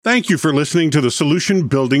Thank you for listening to the Solution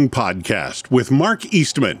Building Podcast with Mark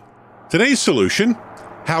Eastman. Today's solution: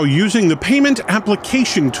 how using the payment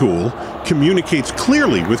application tool communicates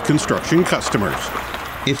clearly with construction customers.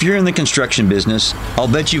 If you're in the construction business,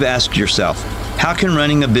 I'll bet you've asked yourself, how can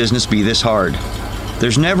running a business be this hard?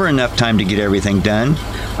 There's never enough time to get everything done.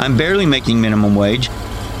 I'm barely making minimum wage.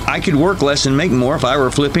 I could work less and make more if I were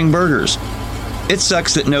flipping burgers. It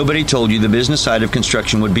sucks that nobody told you the business side of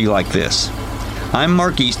construction would be like this. I'm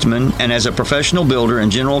Mark Eastman, and as a professional builder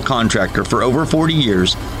and general contractor for over 40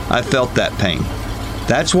 years, I've felt that pain.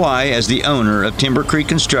 That's why, as the owner of Timber Creek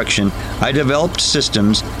Construction, I developed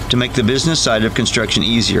systems to make the business side of construction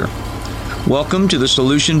easier. Welcome to the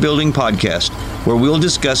Solution Building Podcast, where we'll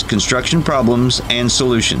discuss construction problems and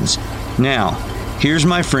solutions. Now, here's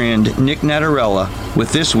my friend Nick Natarella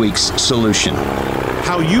with this week's solution.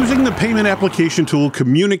 How using the payment application tool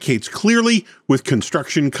communicates clearly with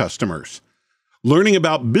construction customers. Learning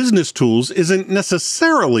about business tools isn't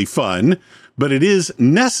necessarily fun, but it is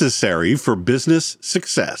necessary for business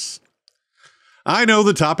success. I know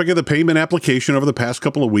the topic of the payment application over the past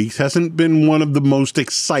couple of weeks hasn't been one of the most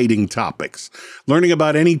exciting topics. Learning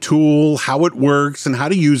about any tool, how it works, and how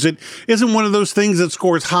to use it isn't one of those things that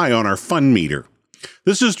scores high on our fun meter.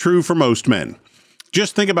 This is true for most men.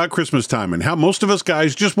 Just think about Christmas time and how most of us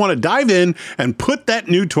guys just want to dive in and put that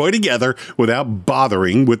new toy together without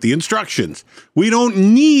bothering with the instructions. We don't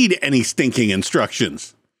need any stinking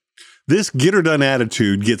instructions. This get-her-done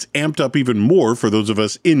attitude gets amped up even more for those of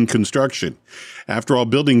us in construction. After all,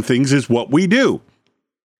 building things is what we do.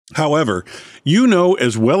 However, you know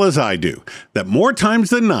as well as I do that more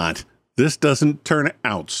times than not, this doesn't turn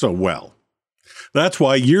out so well. That's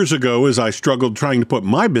why years ago, as I struggled trying to put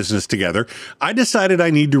my business together, I decided I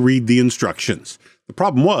need to read the instructions. The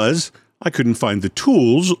problem was, I couldn't find the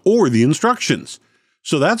tools or the instructions.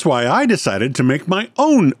 So that's why I decided to make my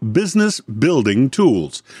own business building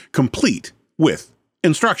tools, complete with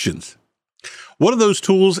instructions. One of those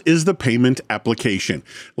tools is the payment application.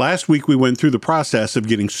 Last week, we went through the process of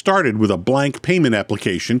getting started with a blank payment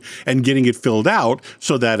application and getting it filled out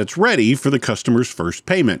so that it's ready for the customer's first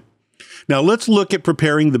payment. Now let's look at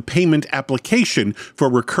preparing the payment application for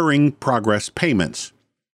recurring progress payments.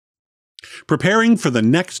 Preparing for the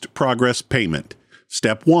next progress payment.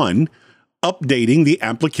 Step 1, updating the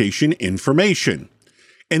application information.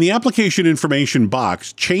 In the application information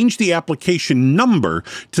box, change the application number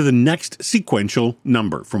to the next sequential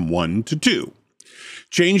number from 1 to 2.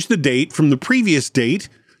 Change the date from the previous date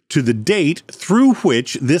to the date through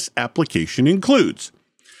which this application includes.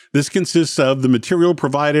 This consists of the material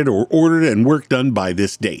provided or ordered and work done by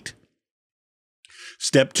this date.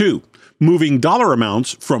 Step 2, moving dollar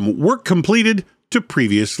amounts from work completed to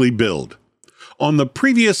previously billed. On the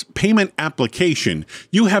previous payment application,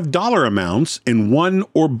 you have dollar amounts in one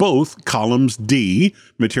or both columns D,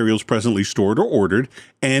 materials presently stored or ordered,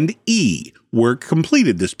 and E, work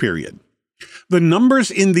completed this period. The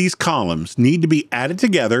numbers in these columns need to be added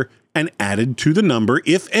together and added to the number,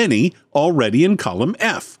 if any, already in column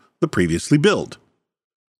F, the previously billed.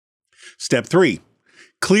 Step 3,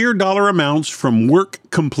 clear dollar amounts from work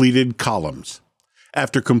completed columns.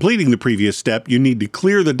 After completing the previous step, you need to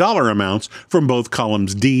clear the dollar amounts from both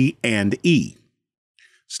columns D and E.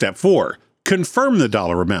 Step 4, confirm the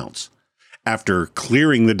dollar amounts. After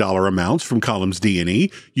clearing the dollar amounts from columns D and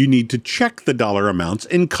E, you need to check the dollar amounts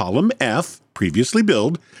in column F, previously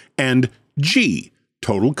billed, and G,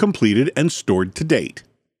 total completed and stored to date.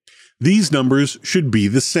 These numbers should be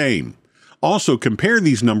the same. Also, compare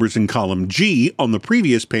these numbers in column G on the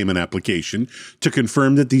previous payment application to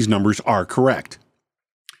confirm that these numbers are correct.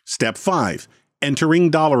 Step 5, entering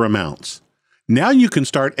dollar amounts. Now you can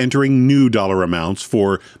start entering new dollar amounts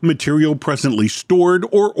for material presently stored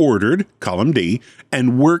or ordered, column D,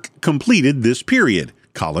 and work completed this period,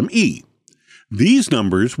 column E. These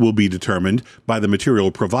numbers will be determined by the material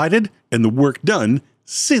provided and the work done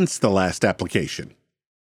since the last application.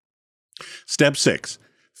 Step 6,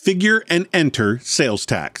 figure and enter sales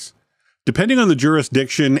tax. Depending on the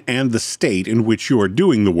jurisdiction and the state in which you are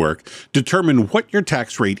doing the work, determine what your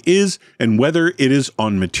tax rate is and whether it is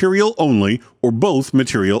on material only or both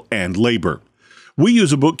material and labor. We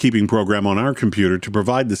use a bookkeeping program on our computer to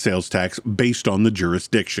provide the sales tax based on the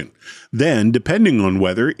jurisdiction. Then, depending on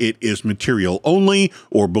whether it is material only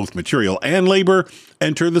or both material and labor,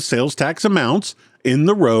 enter the sales tax amounts in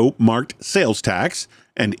the row marked sales tax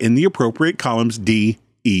and in the appropriate columns D,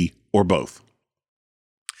 E, or both.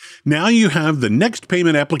 Now you have the next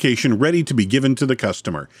payment application ready to be given to the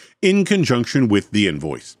customer in conjunction with the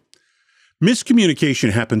invoice.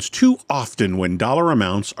 Miscommunication happens too often when dollar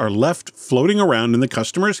amounts are left floating around in the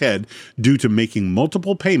customer's head due to making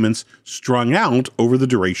multiple payments strung out over the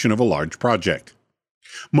duration of a large project.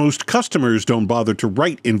 Most customers don't bother to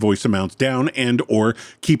write invoice amounts down and or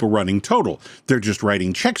keep a running total. They're just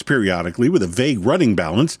writing checks periodically with a vague running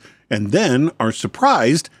balance and then are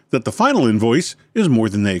surprised that the final invoice is more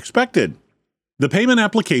than they expected. The payment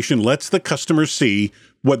application lets the customer see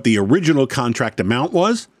what the original contract amount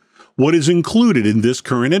was, what is included in this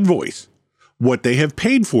current invoice, what they have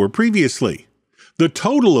paid for previously, the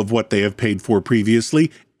total of what they have paid for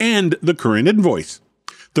previously, and the current invoice,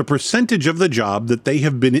 the percentage of the job that they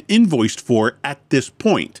have been invoiced for at this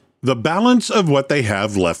point, the balance of what they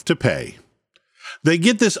have left to pay. They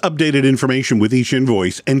get this updated information with each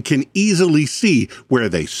invoice and can easily see where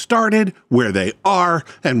they started, where they are,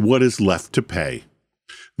 and what is left to pay.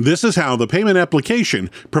 This is how the payment application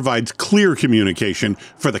provides clear communication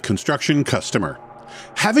for the construction customer.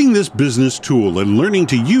 Having this business tool and learning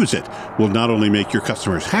to use it will not only make your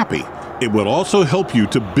customers happy, it will also help you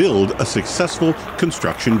to build a successful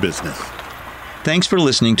construction business. Thanks for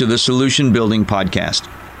listening to the Solution Building Podcast.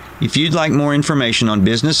 If you'd like more information on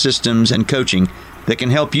business systems and coaching that can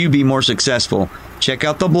help you be more successful, check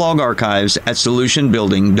out the blog archives at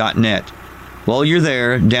solutionbuilding.net. While you're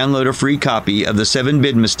there, download a free copy of the 7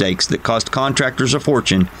 bid mistakes that cost contractors a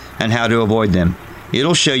fortune and how to avoid them.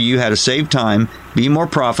 It'll show you how to save time, be more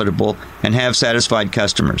profitable, and have satisfied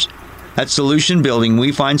customers. At Solution Building,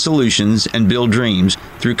 we find solutions and build dreams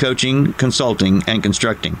through coaching, consulting, and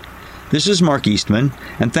constructing. This is Mark Eastman,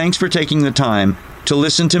 and thanks for taking the time to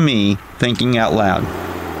listen to me thinking out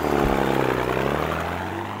loud.